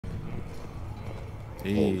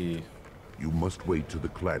Hey. You must wait till the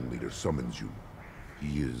clan leader summons you.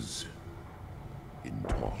 He is in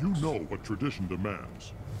talks. You know what tradition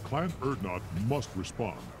demands. Clan Erdnot must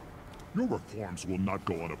respond. Your reforms will not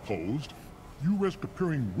go unopposed. You risk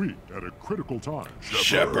appearing weak at a critical time.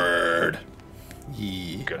 Shepherd.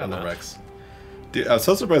 Yeah, Good I love enough. Rex. Dude, I was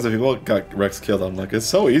so surprised that people got Rex killed. I'm like, it's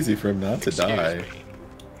so easy for him not to die.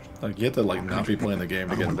 Like, you have to like not be playing the game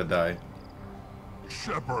to get him to die.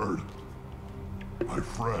 Shepherd, my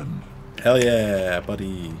friend. Hell yeah,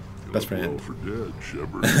 buddy. Best friend. Well for dead,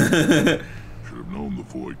 Shepherd. Should have known the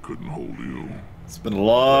void couldn't hold you. It's been a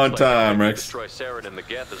long time, Rex. Destroy Saren and the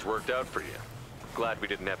Geth has worked out for you. Glad we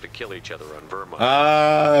didn't have to kill each other on Vermont.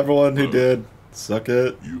 Ah, everyone who did. Suck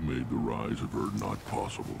it. You made the rise of Erdnot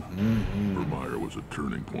possible. Vermeer was a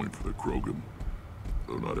turning point for the Krogan,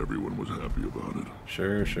 though not everyone was happy about it.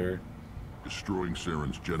 Sure, sure. Destroying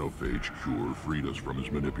Saren's genophage cure freed us from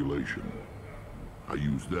his manipulation. I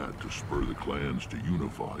used that to spur the clans to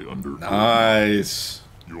unify under Nice.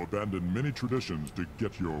 You abandoned many traditions to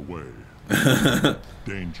get your way.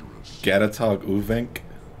 Dangerous. Gatatog Uvenk.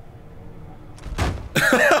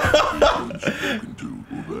 Spoken to,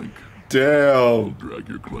 Uvenk. Damn. Drag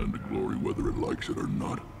your clan to glory whether it likes it or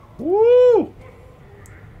not. Woo!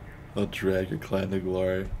 I'll drag your clan to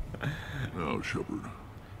glory. Now, Shepherd,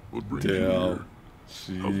 what brings you Damn. here?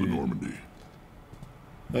 How's the Normandy?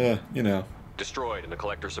 You know. Destroyed in a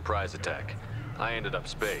collector surprise attack. I ended up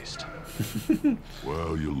spaced.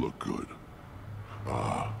 Well, you look good.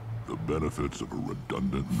 Ah, the benefits of a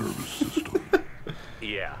redundant nervous system.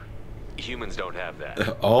 Yeah. Humans don't have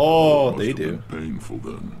that. Oh, Must they have do. been painful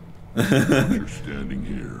then. You're standing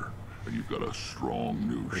here, and you've got a strong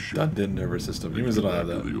new ship. Redundant nervous system. Humans don't have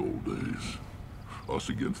Back to that. the old days. Us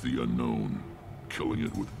against the unknown, killing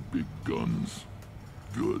it with big guns.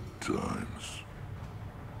 Good times.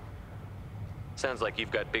 Sounds like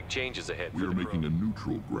you've got big changes ahead We for are the making a group.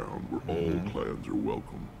 neutral ground where all clans are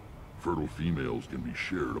welcome. Fertile females can be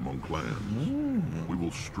shared among clans. We will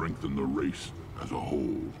strengthen the race as a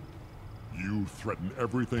whole. You threaten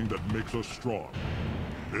everything that makes us strong.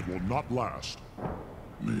 It will not last.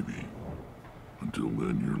 Maybe. Until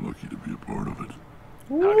then, you're lucky to be a part of it.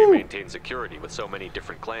 How do you maintain security with so many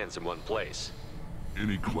different clans in one place?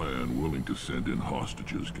 Any clan willing to send in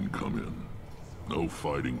hostages can come in. No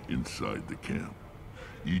fighting inside the camp.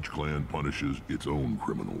 Each clan punishes its own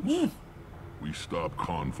criminals. We stop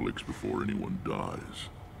conflicts before anyone dies.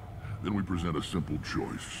 Then we present a simple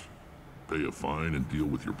choice. Pay a fine and deal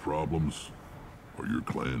with your problems, or your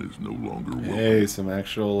clan is no longer welcome. Hey, some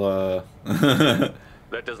actual,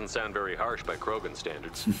 That doesn't sound very harsh by Krogan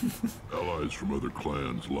standards. Allies from other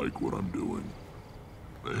clans like what I'm doing.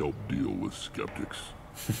 They help deal with skeptics.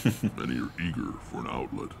 Many are eager for an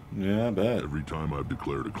outlet. Yeah, I bet. Every time I've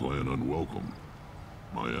declared a clan unwelcome,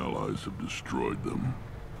 my allies have destroyed them.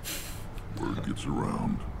 Word gets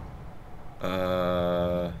around.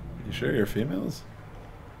 You sure you're females?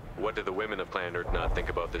 What do the women of Clan Erdnot think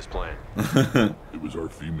about this plan? It was our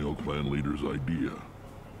female clan leader's idea.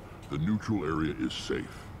 The neutral area is safe.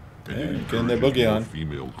 And Hey, it getting their encourages boogie more on.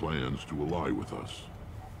 female clans to ally with us.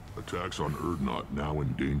 Attacks on Erdnot now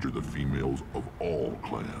endanger the females of all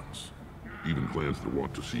clans. Even clans that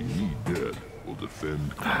want to see me dead will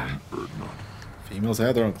defend Clan Erdnot. Females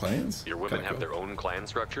have their own clans? Your women Kinda have cool. their own clan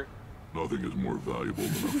structure? Nothing is more valuable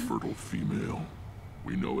than a fertile female.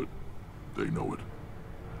 We know it. They know it.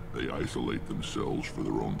 They isolate themselves for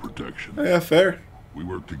their own protection. Yeah, fair. We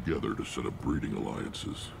work together to set up breeding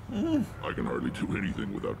alliances. I can hardly do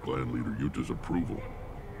anything without clan leader Yuta's approval.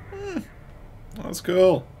 That's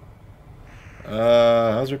cool.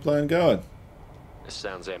 How's your plan going? This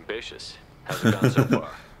sounds ambitious. How's it gone so far?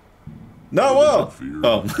 No, well. Fear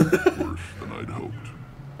Oh. worse than I'd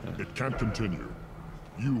hoped. It can't continue.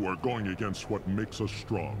 You are going against what makes us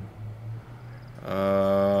strong.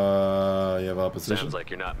 You have opposition? Sounds like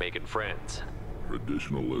you're not making friends.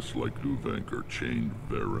 Traditionalists like Uvenk are chained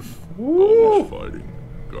Varen, Woo! always fighting,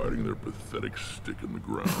 guarding their pathetic stick in the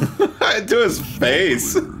ground. To his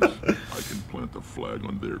face. Leaders, I can plant the flag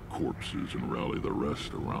on their corpses and rally the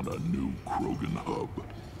rest around a new Krogan hub.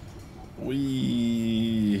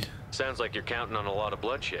 We. Sounds like you're counting on a lot of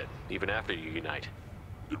bloodshed, even after you unite.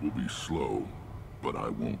 It will be slow, but I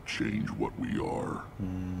won't change what we are.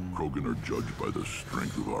 Krogan are judged by the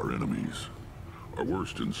strength of our enemies. Our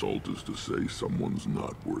worst insult is to say someone's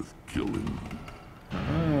not worth killing.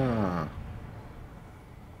 Ah.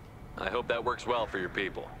 I hope that works well for your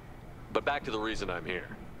people. But back to the reason I'm here.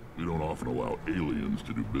 We don't often allow aliens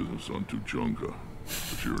to do business on Tuchanka,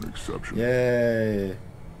 but you're an exception. Yay.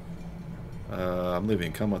 I'm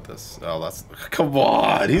leaving. Come with us. Oh, that's... Come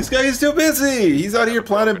on! He's too busy! He's out here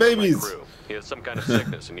planning babies! Crew. He has some kind of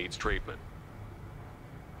sickness and needs treatment.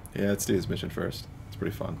 Yeah, let's do his mission first. It's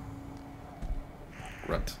pretty fun.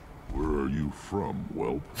 Grunt. Where are you from,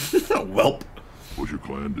 whelp? Welp! Was your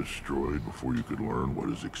clan destroyed before you could learn what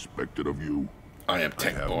is expected of you? I am I have no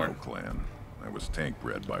tank-born. clan. I was tank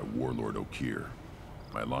bred by Warlord Okir.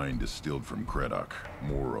 My line distilled from Kredok,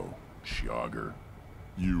 Moro, Shiagar.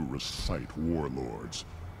 You recite warlords,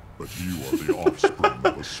 but you are the offspring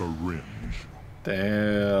of a syringe.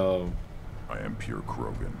 Damn. I am pure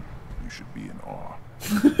Krogan. You should be in awe.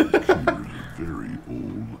 Here's a very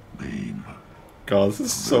old name. God, this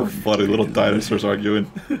is so funny. Little dinosaurs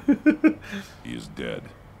arguing. He is dead.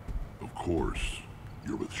 Of course,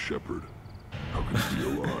 you're with Shepard. How can he be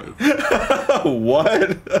alive?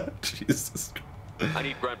 What? Jesus. I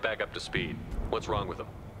need Grunt back up to speed. What's wrong with him?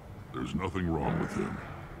 There's nothing wrong with him.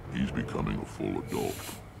 He's becoming a full adult.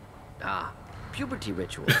 Ah, puberty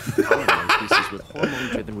ritual. Common among species with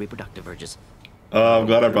hormone-driven reproductive urges. Oh, I'm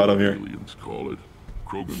glad I brought him here. Aliens call it.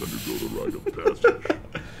 Krogan undergo the rite of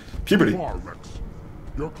passage. Puberty. You are, Rex.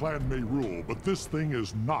 Your clan may rule, but this thing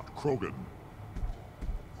is not Krogan.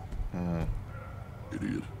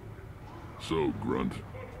 Idiot. So, Grunt,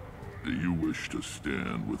 do you wish to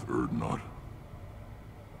stand with Erdnot?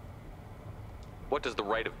 What does the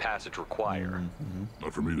rite of passage require?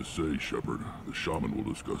 Not for me to say, Shepard. The shaman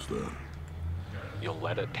will discuss that. You'll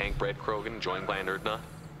let a tank-bred Krogan join Clan Erdnot?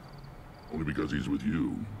 Only because he's with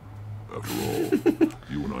you. After all,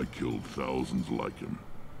 you and I killed thousands like him.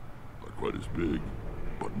 Not quite as big,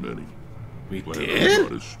 but many. We Clan did?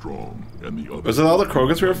 Erdnot is strong, and the others... Was it all the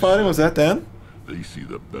Krogans we were fighting? Was that then? They see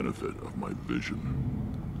the benefit of my vision.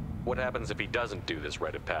 What happens if he doesn't do this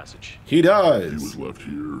rite of passage? He If he dies. was left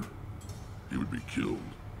here, he would be killed.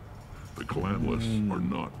 The clanless are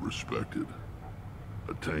not respected.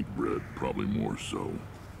 A tank bred, probably more so.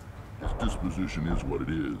 His disposition is what it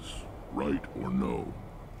is, right or no.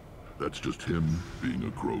 That's just him being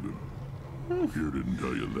a Krogan. Here didn't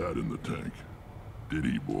tell you that in the tank. Did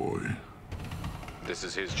he, boy? This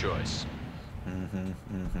is his choice.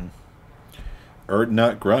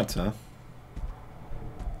 Erdnot Grunt, huh?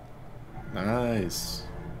 Nice.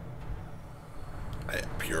 I am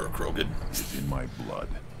pure Krogan. It's in my blood.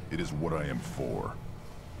 It is what I am for.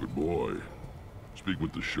 Good boy. Speak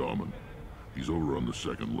with the shaman. He's over on the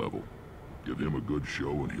second level. Give him a good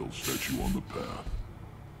show and he'll set you on the path.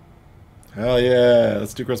 Hell yeah.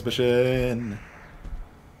 Let's do cross mission.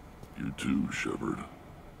 You too, Shepard.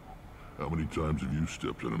 How many times have you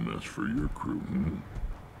stepped in a mess for your crew? Hmm?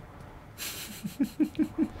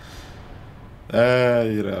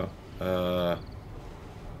 You know.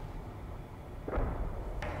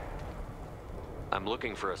 I'm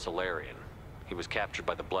looking for a Solarian. He was captured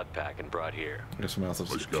by the Blood Pack and brought here. I guess someone else My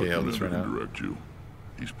has to scout KO this commander right can now. direct you.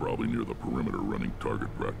 He's probably near the perimeter running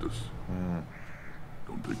target practice.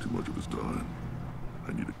 Don't take too much of his time.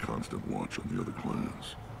 I need a constant watch on the other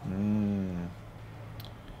clans.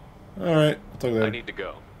 Alright, I'll talk I later. need to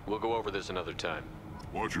go. We'll go over this another time.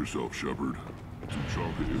 Watch yourself, Shepard.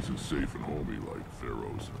 Tuchanka isn't safe and homey like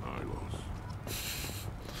Pharaohs and Ilos.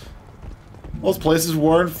 Those places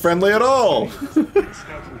weren't friendly at all.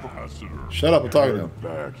 Ambassador. Shut up, I'm talking to him.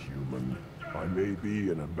 Back, human. I may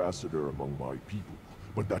be an ambassador among my people,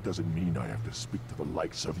 but that doesn't mean I have to speak to the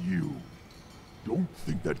likes of you. Don't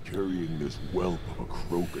think that carrying this whelp of a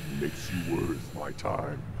Krogan makes you worth my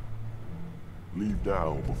time. Leave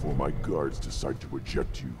now before my guards decide to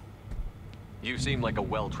eject you. You seem like a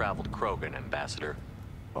well-traveled Krogan, Ambassador.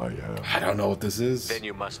 I am. I don't know what this is. Then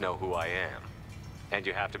you must know who I am. And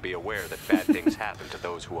you have to be aware that bad things happen to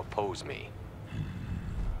those who oppose me.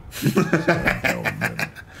 Down, then.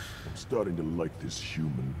 I'm starting to like this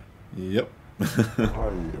human. Yep. I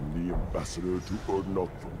am the ambassador to Erdnot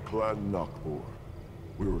from Clan Nakmor.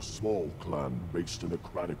 We're a small clan based in the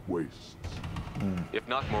Kratic Wastes. If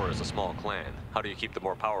Nakmor is a small clan, how do you keep the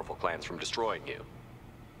more powerful clans from destroying you?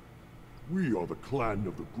 We are the clan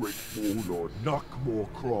of the great warlord Nakmor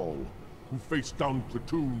Krall, who faced down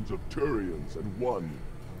platoons of Turians and won.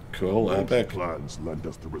 Cool, Most epic. clans lend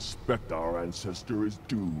us the respect our ancestor is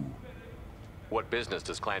due. What business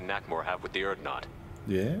does Clan Nakmor have with the Erdnot?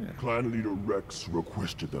 Yeah. Clan leader Rex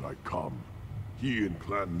requested that I come. He and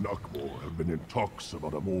Clan Nakmor have been in talks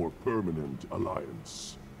about a more permanent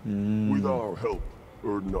alliance. With our help,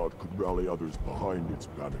 Erdnot could rally others behind its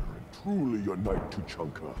banner and truly unite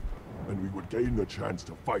Tuchanka, and we would gain the chance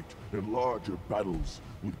to fight in larger battles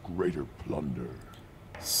with greater plunder.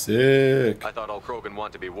 Sick. I thought all Krogan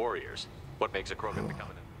want to be warriors. What makes a Krogan become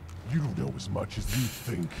an... You know as much as you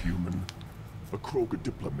think, human. A Krogan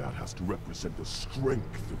diplomat has to represent the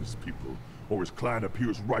strength of his people, or his clan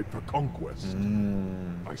appears ripe for conquest.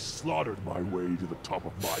 I slaughtered my way to the top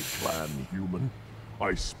of my clan, human.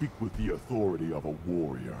 I speak with the authority of a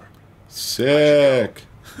warrior. Sick.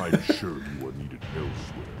 I'm sure you are needed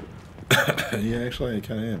elsewhere. Yeah, actually, I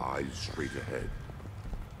kind of am. Eyes straight ahead.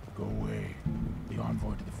 Go away. The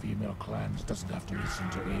envoy to the female clans doesn't have to listen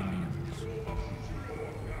to aliens.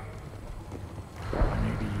 I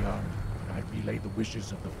may be young, but I relay the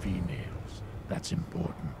wishes of the females. That's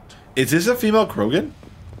important. Is this a female Krogan?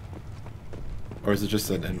 Or is it just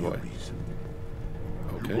an envoy?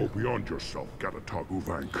 You Okay. go beyond yourself, Gatatog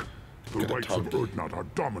Uvank. The rights of Gatatog. Urdnot are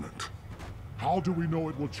dominant. How do we know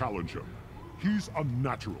it will challenge him? He's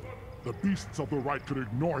unnatural. The beasts of the right could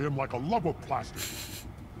ignore him like a lump of plastic.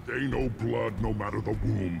 They know blood no matter the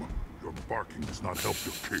womb. Your barking does not help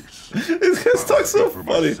your case. This guy's talking so For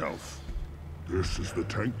funny. myself, this is the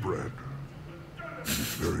tank bread.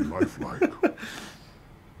 It's very lifelike.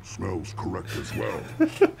 Smells correct as well.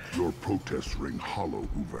 Your protests ring hollow,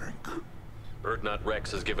 Uvank. Urdnot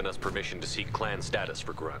Rex has given us permission to seek clan status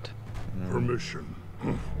for Grunt. Permission.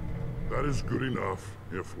 That is good enough,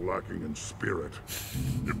 if lacking in spirit.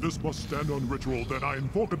 If this must stand on ritual, then I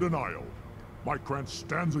invoke a denial. My clan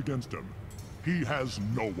stands against him. He has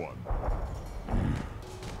no one.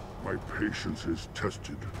 My patience is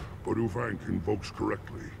tested, but Uvank invokes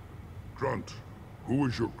correctly. Grunt, who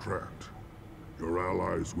is your Krant? Your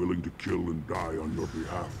allies willing to kill and die on your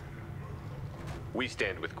behalf. We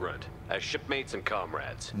stand with Grunt, as shipmates and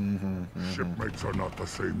comrades. Shipmates are not the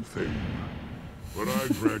same thing. But I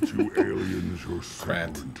grant you aliens your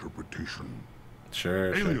Grant. simple interpretation.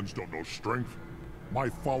 Sure, sure. Aliens don't know strength. My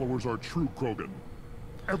followers are true Krogan.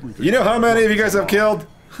 Everything. You know how many of you guys have killed?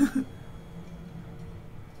 What's your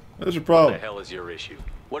What the problem? hell is your issue?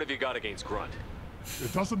 What have you got against Grunt?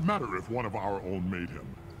 It doesn't matter if one of our own made him.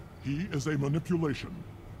 He is a manipulation.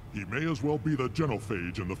 He may as well be the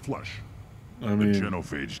genophage in the flesh. I The mean,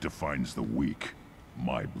 genophage defines the weak.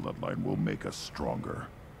 My bloodline will make us stronger.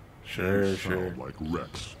 sure, You sure. sound like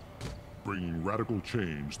Rex, bringing radical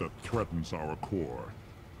change that threatens our core.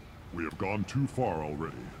 We have gone too far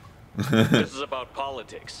already. This is about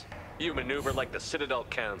politics. You maneuver like the Citadel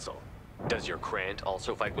Council. Does your Krant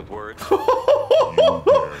also fight with words? You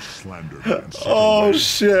dare slander me and sit Oh away.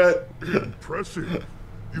 shit! Impressive.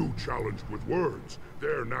 You challenged with words,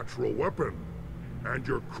 their natural weapon. And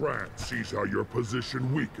your Krant sees how your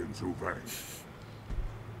position weakens, Uvank.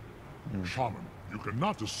 Shaman, you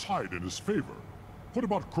cannot decide in his favor. What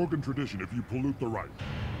about Krogan tradition if you pollute the right?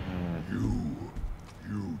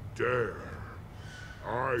 You dare.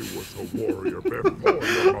 I was a warrior before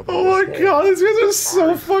your mother Oh was my born. god, these guys are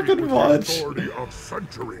so I speak fucking with the much. authority of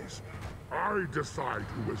centuries. I decide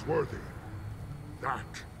who is worthy. That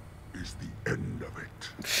is the end of it.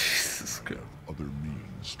 Jesus God. Other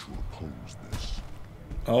means to oppose this.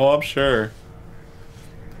 Oh, I'm sure.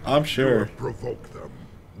 I'm You sure. have provoked them.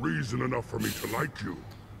 Reason enough for me to like you.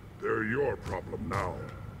 They're your problem now.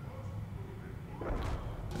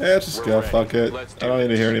 Yeah, just We're go. ready. Fuck it. Let's I do don't need to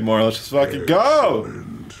this. hear anymore. Let's just fucking go.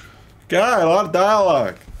 Excellent. God, a lot of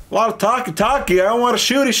dialogue. A lot of talky. I don't want to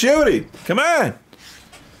shooty. Come on.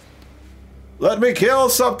 Let me kill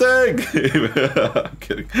something. I'm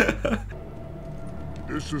kidding.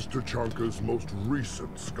 This is Tachanka's most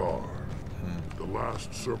recent scar. The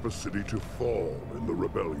last surface city to fall in the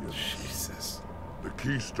rebellion. Jesus. The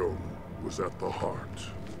keystone was at the heart.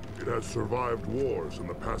 It has survived wars and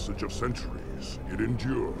the passage of centuries. It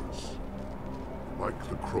endures. Like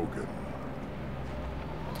the Krogan.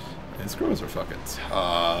 These girls are fucking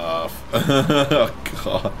tough. Oh,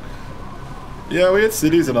 God. Yeah, we had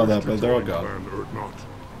cities and all that, but they're all gone. Clan Urdnot,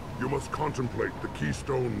 you must contemplate the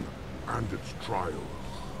keystone and its trials.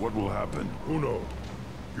 What will happen? Who knows?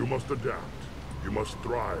 You must adapt. You must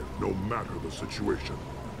thrive no matter the situation.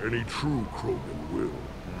 Any true Krogan will.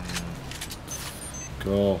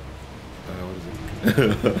 Cool. What is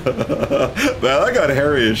it? Man, I got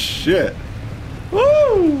hairy as shit.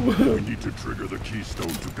 Woo! We need to trigger the keystone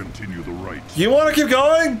to continue the rite. You want to keep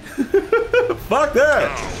going? Fuck that!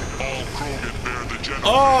 All Krogan bear the general.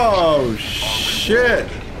 Oh shit!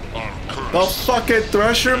 The fucking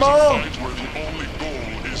Thresher Maul? Where the only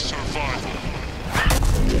goal is survival.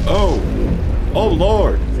 Oh! Oh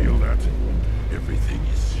lord! Feel that? Everything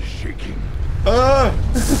is shaking. I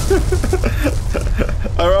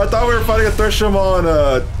thought we were fighting a Thresher Maul in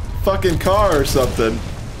a fucking car or something.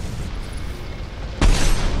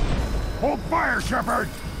 Hold fire, Shepard!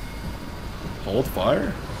 Hold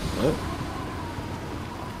fire? What?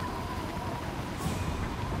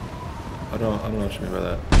 I don't know what you mean by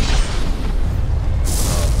that.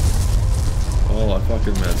 Oh, I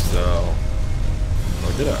fucking missed out.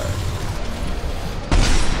 Or did I?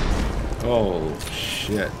 Oh,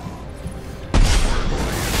 shit.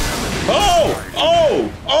 Oh!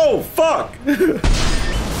 Oh! Oh, fuck!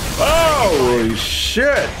 Holy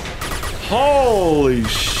shit! Holy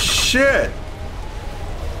shit!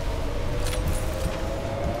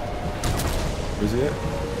 Where's he at?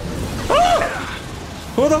 Ah!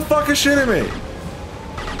 Who the fuck is shooting me?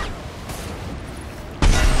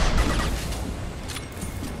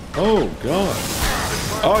 Oh, God.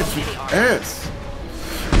 Oh, yes.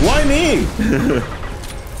 Why me?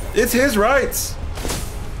 It's his rights.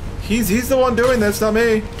 He's the one doing this, not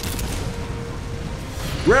me.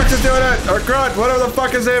 Rex is doing it! Or Grunt, whatever the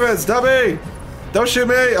fuck his name is! Not me! Don't shoot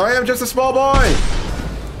me! I am just a small boy!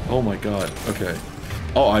 Oh my god, okay.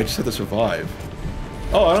 Oh, I just had to survive.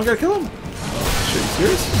 Oh, I don't gotta kill him? Oh, shit, you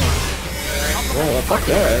serious? Oh, fuck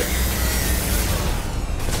that.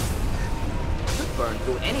 Could burn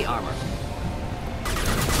through any armor.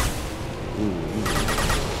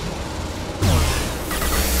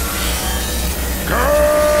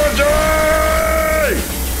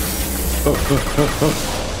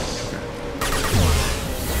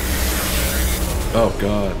 Oh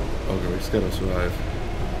god. Okay, we just gotta survive.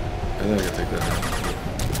 And then I gotta take that down.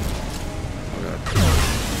 Oh god.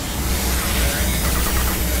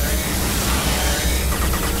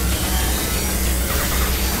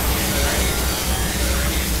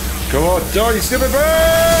 Come on, die, you stupid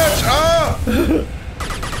bitch! Ah!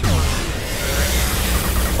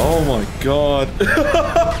 Oh my god.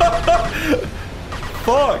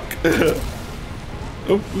 Fuck! Die!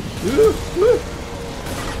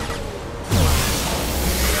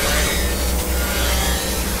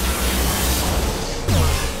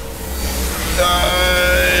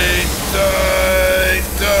 Die!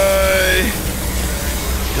 Die!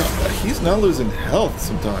 God, he's not losing health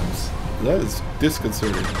sometimes. That is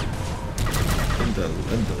disconcerting.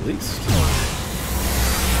 In the least.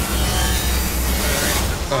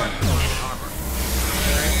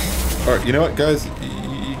 Alright, you know what, guys?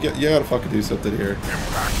 You gotta fucking do something here.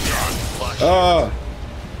 Ah!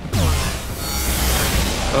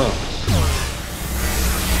 Oh.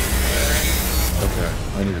 Okay,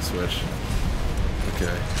 I need to switch.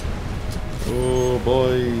 Okay. Oh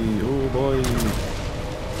boy, oh boy.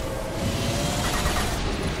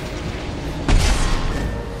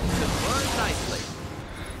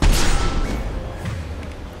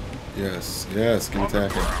 Yes, yes, keep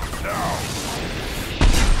attacking.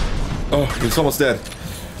 Oh, he's almost dead.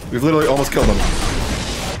 We've literally almost killed him.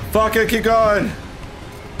 Fuck it, keep going!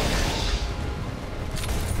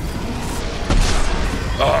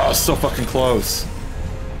 Oh, so fucking close.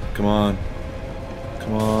 Come on.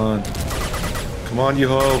 Come on. Come on, you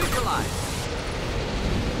ho.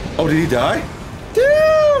 Oh, did he die?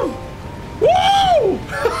 Damn! Woo!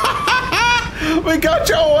 We got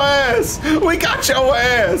your ass! We got your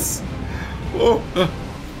ass! Oh.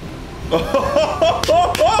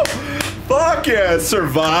 Fuck yeah!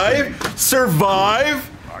 Survive? Survive?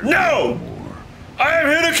 No! I am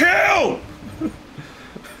here to kill!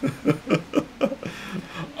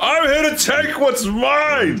 I'm here to take what's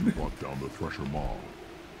mine! Brought down the Thresher Maw.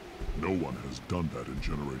 No one has done that in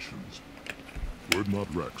generations.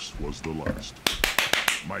 Urdnot Rex was the last.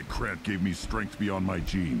 My Krant gave me strength beyond my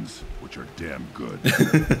genes, which are damn good.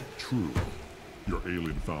 True. Your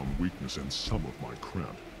alien found weakness in some of my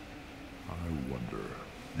Krant. I wonder.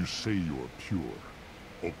 You say you're pure.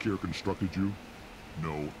 Okeer constructed you?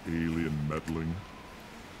 No alien meddling?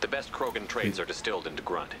 The best Krogan traits are distilled into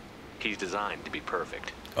Grunt. He's designed to be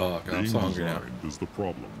perfect. Oh god, I'm so hungry now. Being designed is the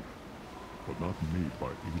problem, but not made by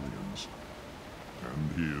aliens.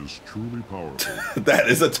 And he is truly powerful. That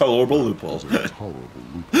is a tolerable loophole. It's a tolerable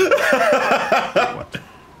loophole. What?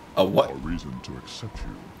 A what? A reason to accept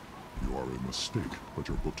you. You are a mistake, but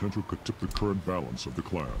your potential could tip the current balance of the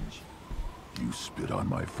clans. You spit on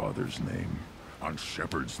my father's name, on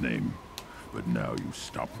Shepard's name, but now you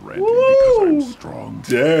stop ranting because I'm strong.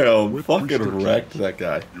 Damn, With fucking wrecked that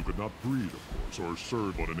guy. You could not breed, of course, or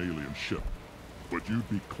serve on an alien ship, but you'd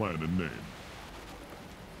be clan in name.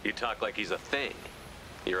 You talk like he's a thing.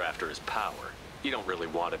 You're after his power. You don't really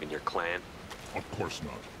want him in your clan. Of course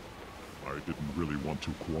not. I didn't really want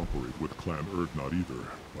to cooperate with Clan Urdnot either,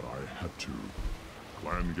 but I had to.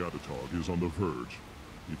 Clan Gatatog is on the verge,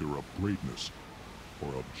 either of greatness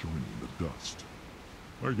or of joining the dust.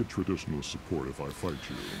 I get traditionalist support if I fight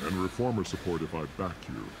you, and reformer support if I back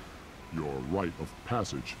you. Your rite of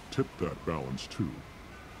passage tipped that balance too.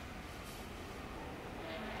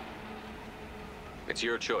 It's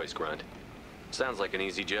your choice, Grunt. Sounds like an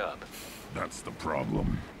easy job. That's the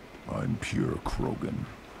problem. I'm pure Krogan.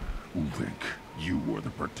 Ulvik. You were the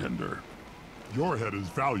pretender. Your head is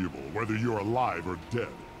valuable, whether you're alive or dead.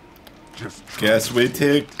 Just Guess we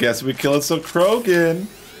killing some Krogan.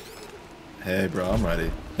 Hey, bro, I'm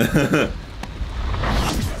ready.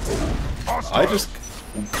 I just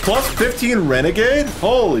plus 15 renegade.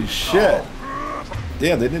 Holy shit!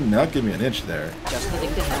 Damn, they did not give me an inch there. Just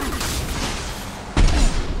nothing to happen.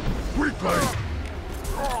 Replay.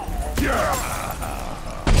 Yeah.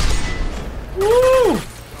 Woo!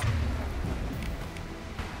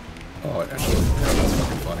 Oh, actually, that's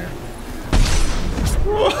fucking funny.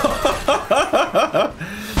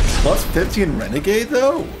 Plus 15 renegade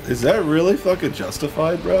though? Is that really fucking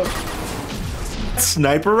justified, bro?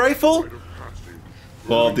 Sniper rifle?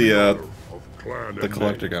 Well, the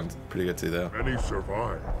collector gun's pretty good too, though. Many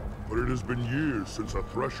survive, but it has been years since a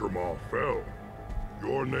thresher maw fell.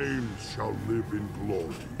 Your names shall live in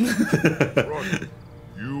glory. Right,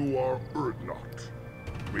 you are Urdnot.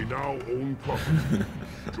 We now own property.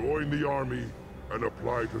 Join the army and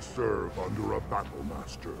apply to serve under a battle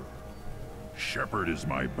master. Shepard is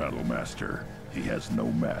my battle master. He has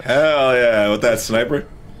no match. Hell yeah, with that sniper.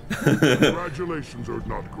 Congratulations,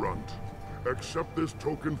 Urdnot Grunt. Accept this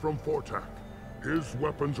token from Fortak. His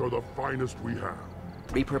weapons are the finest we have.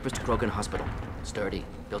 Repurposed Krogan Hospital. Sturdy,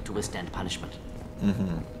 built to withstand punishment.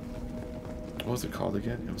 What was it called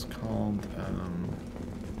again? It was called,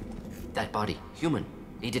 That body, human.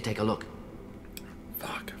 Need to take a look.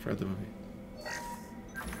 Fuck, I've read the movie.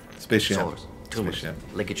 Space Jam. Sores, tumors,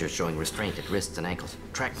 ligatures showing restraint at wrists and ankles.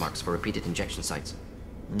 Track marks for repeated injection sites.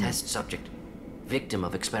 Test subject. Victim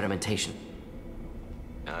of experimentation.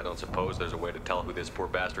 I don't suppose there's a way to tell who this poor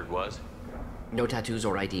bastard was? No tattoos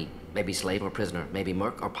or ID. Maybe slave or prisoner. Maybe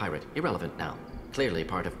merc or pirate. Irrelevant now. Clearly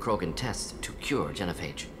part of Krogan tests to cure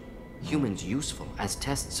genophage. Humans useful as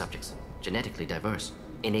test subjects. Genetically diverse.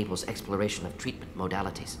 Enables exploration of treatment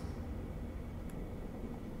modalities.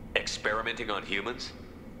 Experimenting on humans?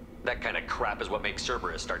 That kind of crap is what makes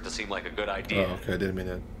Cerberus start to seem like a good idea. Oh, okay, I didn't mean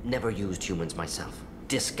that. Never used humans myself.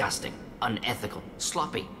 Disgusting. Unethical.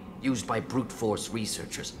 Sloppy. Used by brute force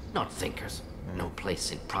researchers, not thinkers. No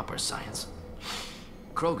place in proper science.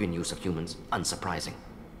 Krogan use of humans, unsurprising.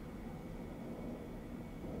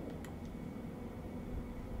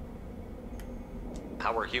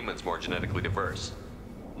 How are humans more genetically diverse?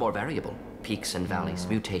 More variable. Peaks and valleys,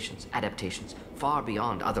 mutations, adaptations, far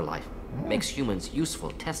beyond other life. Makes humans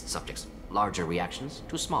useful test subjects. Larger reactions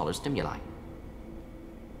to smaller stimuli.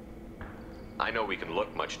 I know we can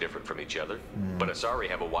look much different from each other, but Asari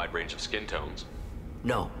have a wide range of skin tones.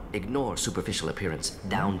 No, ignore superficial appearance,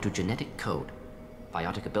 down to genetic code.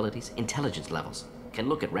 Biotic abilities, intelligence levels. Can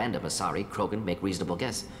look at random Asari, Krogan, make reasonable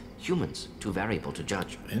guess. Humans, too variable to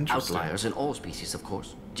judge. Outliers in all species, of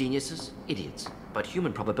course. Geniuses, idiots. But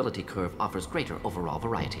human probability curve offers greater overall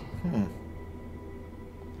variety.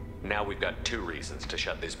 Now we've got 2 reasons to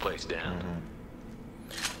shut this place down.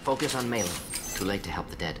 Focus on Malin. Too late to help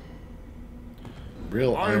the dead.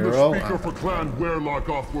 Real I am the IRL? speaker for Clan Werlock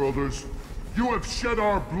Offworlders. You have shed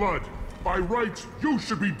our blood. By rights, you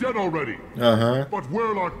should be dead already. But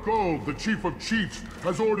Werlock Gold, the Chief of Chiefs,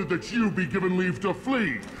 has ordered that you be given leave to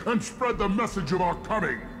flee and spread the message of our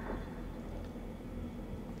coming.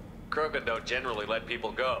 Krogan don't generally let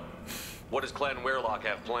people go. What does Clan Werlock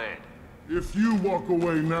have planned? If you walk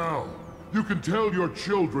away now, you can tell your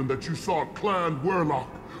children that you saw Clan Werlock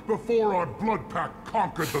before our blood pact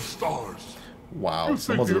conquered the stars. Wow, You think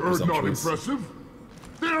someone's the a Erd not presumptuous. impressive?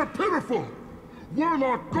 They are pitiful!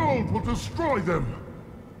 Werlock Gold will destroy them!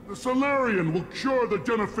 The Solarian will cure the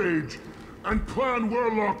genophage, and Clan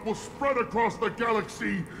Werlock will spread across the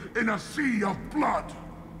galaxy in a sea of blood!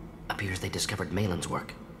 Appears they discovered Malin's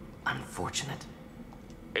work. Unfortunate.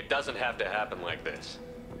 It doesn't have to happen like this.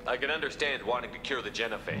 I can understand wanting to cure the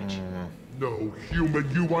genophage. No, human,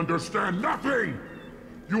 you understand nothing!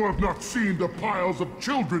 You have not seen the piles of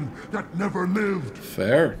children that never lived.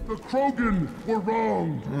 Fair. The Krogan were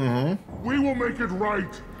wronged. We will make it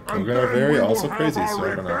right, and Krogan are then very we will also have crazy, our so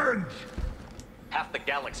I don't know. revenge. Half the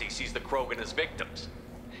galaxy sees the Krogan as victims.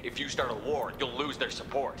 If you start a war, you'll lose their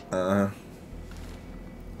support.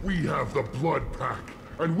 We have the Blood Pack,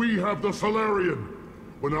 and we have the Solarian.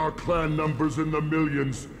 When our clan numbers in the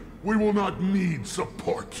millions, we will not need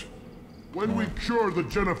support. When we cure the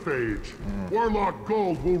genophage, Werlock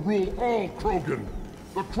Gold will rule all Krogan.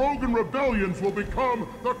 The Krogan rebellions will become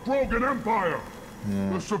the Krogan Empire.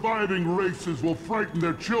 The surviving races will frighten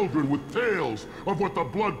their children with tales of what the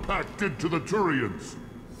Blood Pact did to the Turians.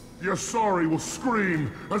 The Asari will scream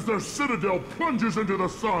as their citadel plunges into the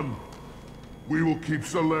sun. We will keep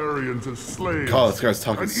Solarians as slaves God, this guy's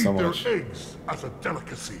talking and so eat much. their eggs as a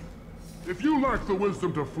delicacy. If you lack the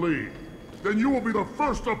wisdom to flee, then you will be the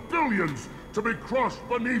first of billions to be crushed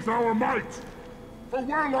beneath our might. For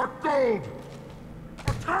Warlock Gold!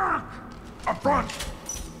 Attack! Up front!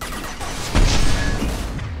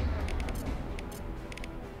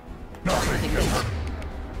 Nothing can hurt me.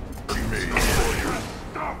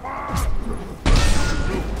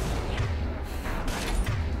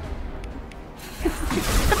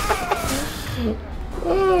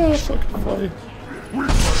 Oh, fucking funny.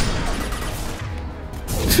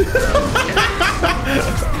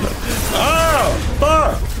 Oh,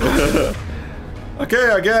 fuck! Okay,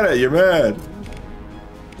 I get it. You're mad.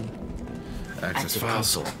 Access Active files.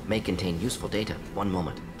 console may contain useful data. One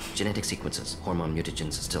moment. Genetic sequences, hormone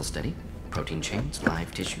mutagens still steady. Protein chains,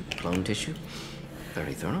 live tissue, clone tissue.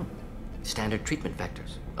 Very thorough. Standard treatment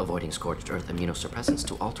vectors, avoiding scorched earth immunosuppressants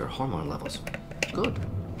to alter hormone levels. Good.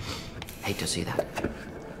 Hate to see that.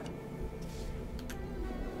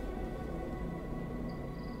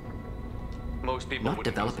 Most people Not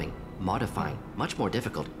wouldn't developing, modifying, much more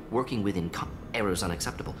difficult. Working within errors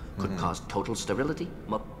unacceptable. Could cause total sterility.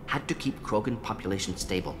 Had to keep Krogan population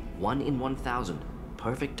stable. 1 in 1,000.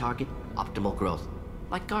 Perfect target, optimal growth.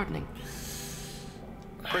 Like gardening.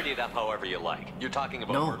 Pretty it up however you like. You're talking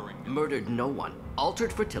about No, murdering. murdered no one.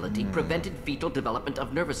 Altered fertility, prevented fetal development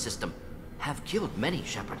of nervous system. Have killed many,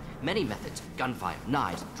 Shepard. Many methods. Gunfire,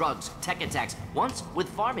 knives, drugs, tech attacks. Once with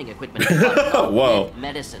farming equipment. But not Whoa. with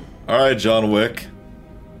medicine. Alright, John Wick.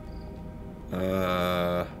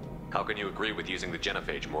 How can you agree with using the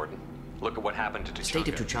genophage, Morton? Look at what happened to State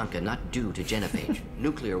of Tuchanka. Tuchanka not due to genophage.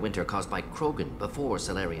 Nuclear winter caused by Krogan before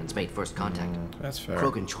Solarians made first contact. That's fair.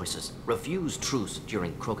 Krogan choices. Refuse truce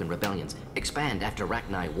during Krogan rebellions. Expand after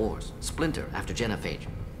Rachni wars. Splinter after genophage.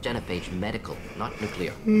 Genophage medical, not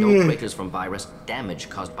nuclear. No craters from virus. Damage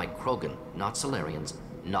caused by Krogan, not Solarians,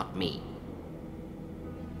 not me.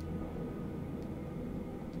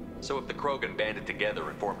 So if the Krogan banded together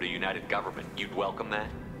and formed a united government, you'd welcome that?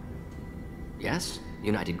 Yes,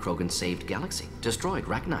 United Krogan saved Galaxy, destroyed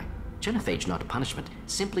Rachni. Genophage not a punishment,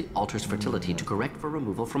 simply alters fertility to correct for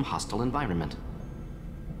removal from hostile environment.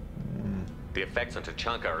 The effects on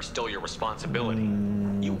Tuchanka are still your responsibility.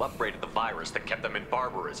 You upgraded the virus that kept them in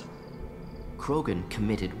barbarism. Krogan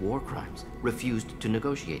committed war crimes, refused to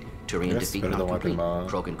negotiate. Turian Yes, defeat better not than wiping complete. them out.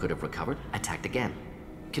 Krogan could have recovered, attacked again.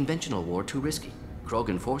 Conventional war too risky.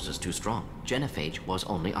 Krogan forces too strong. Genophage was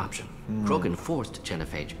only option. Krogan forced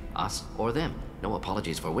Genophage, us or them. No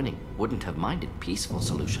apologies for winning. Wouldn't have minded peaceful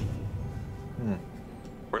solution.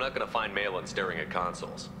 We're not gonna find Malin staring at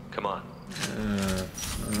consoles. Come on.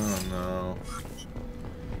 Oh no.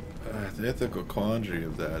 The ethical quandary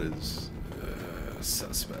of that is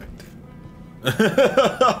suspect.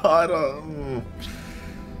 I don't.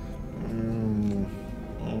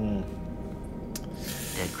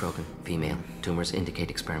 Dead Krogan, female. Tumors indicate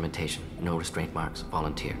experimentation. No restraint marks.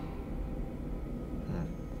 Volunteer.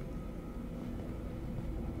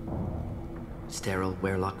 Sterile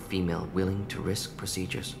Werlock female willing to risk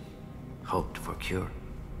procedures. Hoped for cure.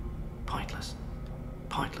 Pointless.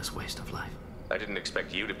 Pointless waste of life. I didn't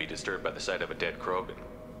expect you to be disturbed by the sight of a dead Krogan.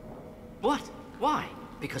 What? Why?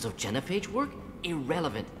 Because of genophage work?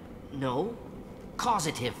 Irrelevant. No.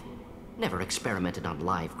 Causative. Never experimented on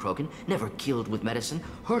live Krogan. Never killed with medicine.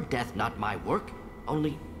 Her death not my work.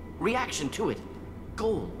 Only reaction to it.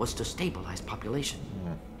 Goal was to stabilize population.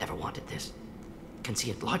 Never wanted this. Can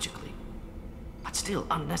see it logically. But still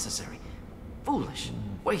unnecessary. Foolish.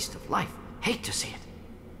 Waste of life. Hate to see it.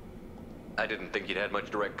 I didn't think you'd had much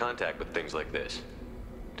direct contact with things like this.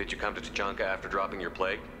 Did you come to Tuchanka after dropping your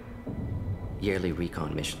plague? Yearly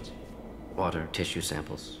recon missions. Water, tissue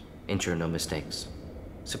samples. Ensure no mistakes.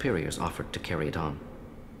 Superiors offered to carry it on.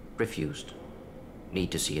 Refused.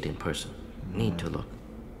 Need to see it in person. Need to look.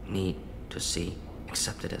 Need to see.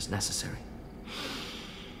 Accepted as necessary.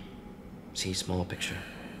 See small picture.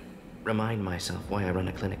 Remind myself why I run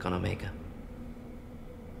a clinic on Omega.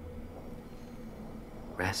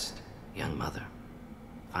 Rest, young mother.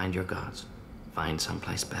 Find your gods. Find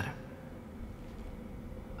someplace better.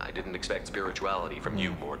 I didn't expect spirituality from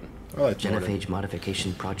you, Morton. I like Jordan. Genophage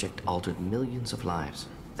modification project altered millions of lives.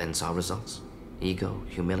 Then saw results. Ego,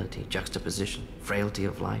 humility, juxtaposition, frailty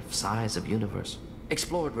of life, size of universe.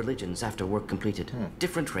 Explored religions after work completed.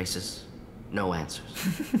 Different races. No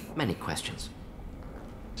answers. Many questions.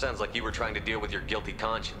 Sounds like you were trying to deal with your guilty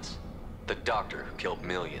conscience. The doctor who killed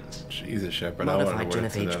millions. Jesus, Shepard. I Modified wonder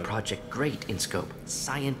what genophage project great in scope.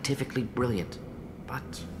 Scientifically brilliant.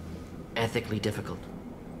 But ethically difficult.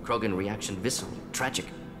 Krogan reaction visceral, tragic.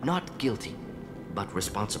 Not guilty, but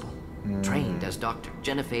responsible. Trained as doctor.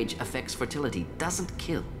 Genophage affects fertility, doesn't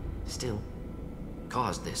kill. Still,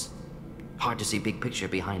 caused this. Hard to see big picture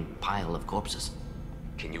behind pile of corpses.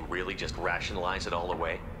 Can you really just rationalize it all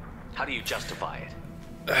away? How do you justify it?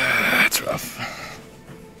 That's rough.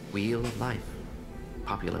 Wheel of life.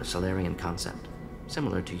 Popular Solarian concept.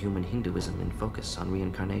 Similar to human Hinduism in focus on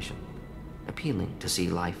reincarnation. Appealing to see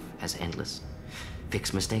life as endless.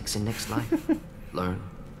 Fix mistakes in next life. Learn,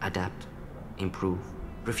 adapt, improve.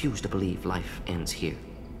 Refuse to believe life ends here.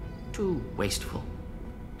 Too wasteful.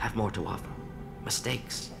 Have more to offer.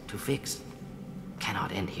 Mistakes to fix.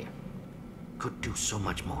 Cannot end here. Could do so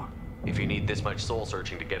much more. If you need this much soul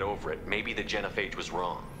searching to get over it, maybe the genophage was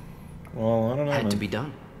wrong. Well, I don't know. Had to Man. be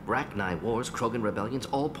done. Rachni wars, Krogan rebellions,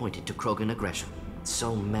 all pointed to Krogan aggression.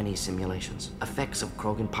 So many simulations, effects of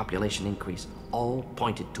Krogan population increase, all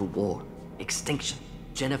pointed to war, extinction,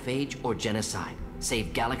 genophage or genocide.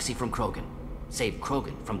 Save galaxy from Krogan. Save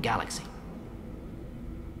Krogan from galaxy.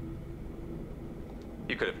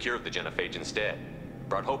 You could have cured the genophage instead.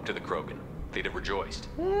 Brought hope to the Krogan. They'd have rejoiced.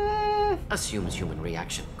 Assumes human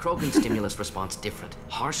reaction. Krogan stimulus response different.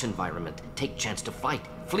 Harsh environment. Take chance to fight.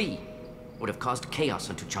 Flee. Would have caused chaos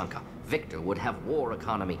on Tuchanka. Victor would have war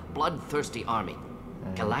economy. Bloodthirsty army.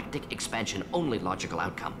 Galactic expansion only logical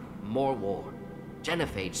outcome. More war.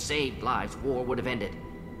 Genophage saved lives. War would have ended.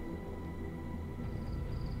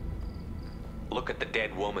 Look at the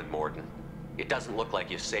dead woman, Morden. It doesn't look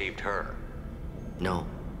like you saved her. No,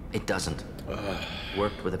 it doesn't.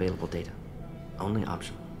 Worked with available data. Only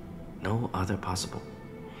option. No other possible.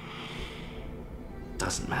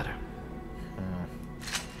 Doesn't matter.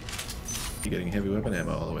 You're getting heavy weapon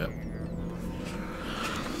ammo all the way up.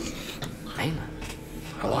 Ayla.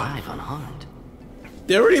 Alive, unharmed.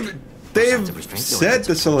 They've said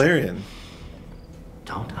the Solarian.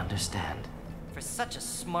 Don't understand. For such a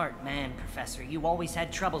smart man, Professor, you always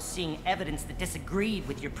had trouble seeing evidence that disagreed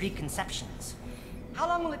with your preconceptions. How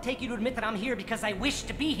long will it take you to admit that I'm here because I wish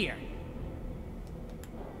to be here?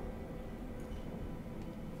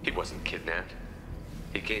 He wasn't kidnapped.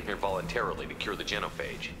 He came here voluntarily to cure the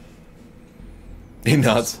genophage. He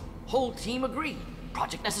nods. Whole team agreed.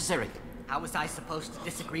 Project necessary. How was I supposed to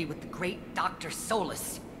disagree with the great Dr.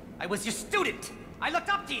 Solus? I was your student. I looked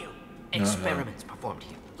up to you. Experiments performed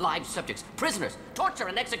here. Live subjects, prisoners, torture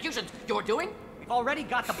and executions. You're doing? We've already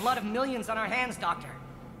got the blood of millions on our hands, Doctor.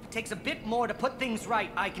 If it takes a bit more to put things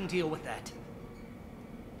right, I can deal with that.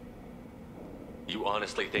 You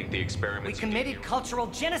honestly think the experiments We committed cultural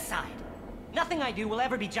genocide. Nothing I do will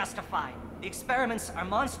ever be justified. The experiments are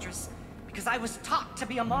monstrous because I was taught to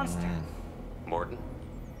be a monster. Morden,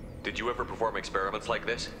 did you ever perform experiments like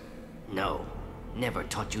this? No. Never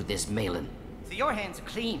taught you this, Malin. So your hands are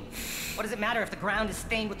clean. What does it matter if the ground is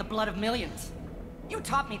stained with the blood of millions? You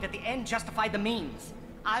taught me that the end justified the means.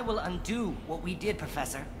 I will undo what we did,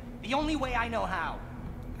 Professor. The only way I know how.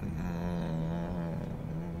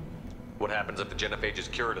 What happens if the genophage is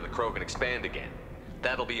cured and the Krogan expand again?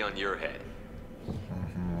 That'll be on your head.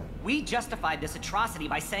 We justified this atrocity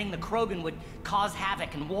by saying the Krogan would cause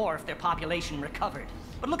havoc and war if their population recovered.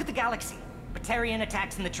 But look at the galaxy. Batarian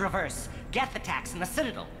attacks in the Traverse, Geth attacks in the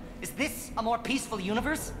Citadel. Is this a more peaceful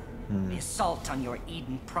universe? The assault on your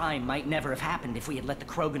Eden Prime might never have happened if we had let the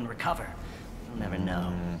Krogan recover. We'll never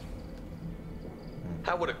know.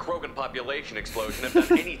 How would a Krogan population explosion have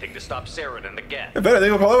done anything to stop Saren and the Geth? If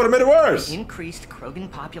anything, it probably would have made it worse. Increased Krogan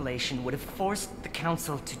population would have forced the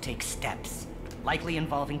Council to take steps, likely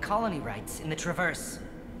involving colony rights in the Traverse.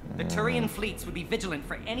 The Turian fleets would be vigilant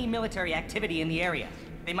for any military activity in the area.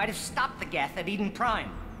 They might have stopped the Geth at Eden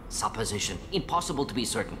Prime. Supposition. Impossible to be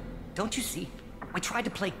certain. Don't you see? We tried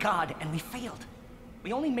to play God and we failed.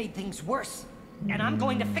 We only made things worse. And I'm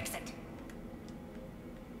going to fix it.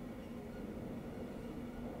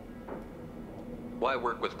 Why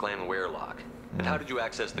work with Clan Weirlock? And how did you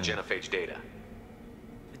access the genophage data?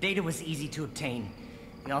 The data was easy to obtain.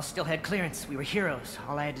 We all still had clearance. We were heroes.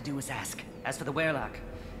 All I had to do was ask. As for the Weirlock,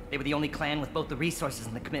 they were the only clan with both the resources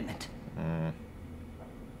and the commitment.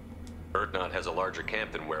 Erdnot has a larger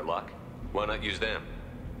camp than Weirlock. Why not use them?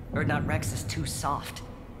 Erdnot Rex is too soft.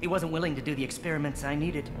 He wasn't willing to do the experiments I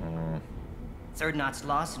needed. It's Erdnot's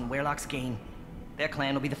loss and Weirlock's gain. Their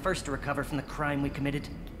clan will be the first to recover from the crime we committed.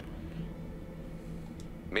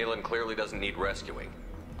 Malin clearly doesn't need rescuing.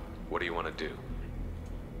 What do you want to do?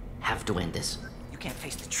 Have to end this. You can't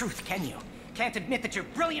face the truth, can you? Can't admit that your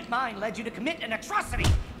brilliant mind led you to commit an atrocity!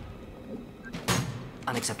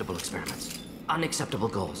 Unacceptable experiments. Unacceptable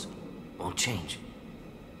goals. Won't change.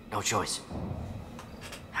 No choice.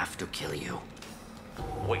 Have to kill you.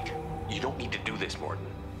 Wait, you don't need to do this, Morden.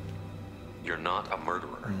 You're not a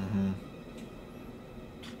murderer.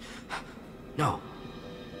 No.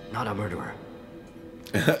 Not a murderer.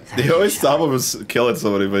 They always stop him from killing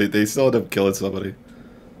somebody, but they still end up killing somebody.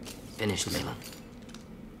 Finished, Malin.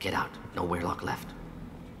 Get out. No Weirlock left.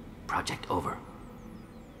 Project over.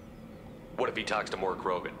 What if he talks to more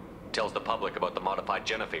Krogan? Tells the public about the modified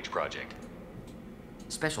genophage project?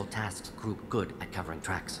 Special Tasks Group good at covering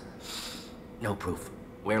tracks. No proof.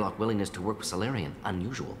 Weirlock willingness to work with Salarian,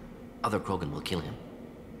 unusual. Other Krogan will kill him.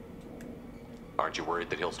 Aren't you worried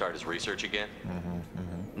that he'll start his research again?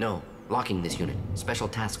 No. Locking this unit. Special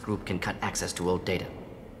Task Group can cut access to old data.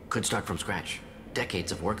 Could start from scratch.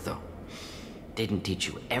 Decades of work, though. Didn't teach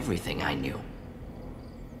you everything I knew.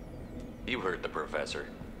 You heard the professor.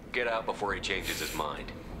 Get out before he changes his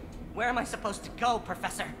mind. Where am I supposed to go,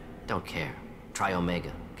 Professor? Don't care. Try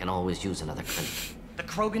Omega. Can always use another clinic. The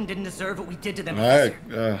Krogan didn't deserve what we did to them. Alright,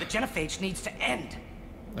 The genophage needs to end.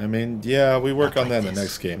 I mean, yeah, we work Not on like that in the this.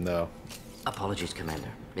 next game, though. Apologies,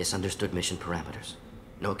 Commander. Misunderstood mission parameters.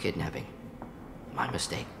 No kidnapping. My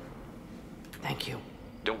mistake. Thank you.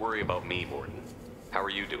 Don't worry about me, Morton. How are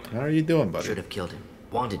you doing? How are you doing, buddy? Should have killed him.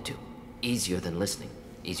 Wanted to. Easier than listening.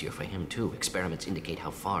 Easier for him, too. Experiments indicate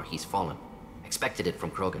how far he's fallen. Expected it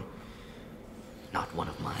from Krogan. Not one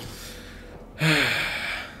of mine.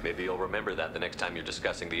 Maybe you'll remember that the next time you're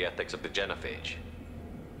discussing the ethics of the genophage.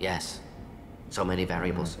 Yes. So many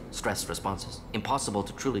variables. Stress responses. Impossible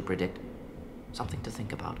to truly predict. Something to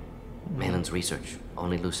think about. Malin's research.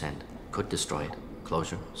 Only loose end. Could destroy it.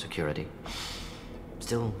 Closure. Security.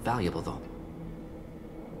 Still valuable, though.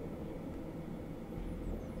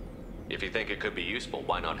 If you think it could be useful,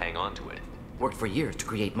 why not hang on to it? Worked for years to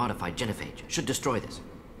create modified genophage. Should destroy this.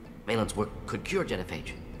 Malin's work could cure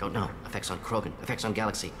genophage. Don't know. Effects on Krogan. Effects on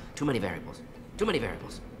Galaxy. Too many variables. Too many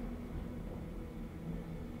variables.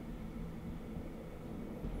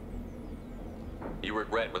 You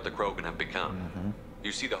regret what the Krogan have become.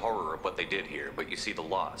 You see the horror of what they did here, but you see the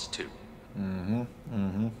loss, too.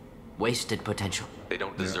 Wasted potential. They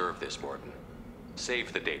don't deserve this, Morton.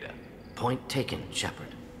 Save the data. Point taken,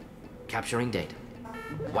 Shepard. Capturing data.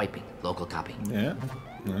 Wiping local copy. Yeah.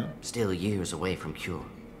 Still years away from cure.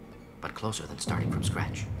 But closer than starting from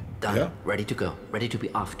scratch. Done. Yeah. Ready to go. Ready to be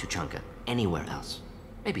off to Chunka. Anywhere else.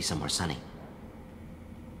 Maybe somewhere sunny.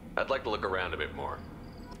 I'd like to look around a bit more.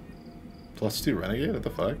 +2 Renegade? What the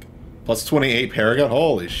fuck? +28 Paragon?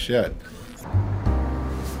 Holy shit.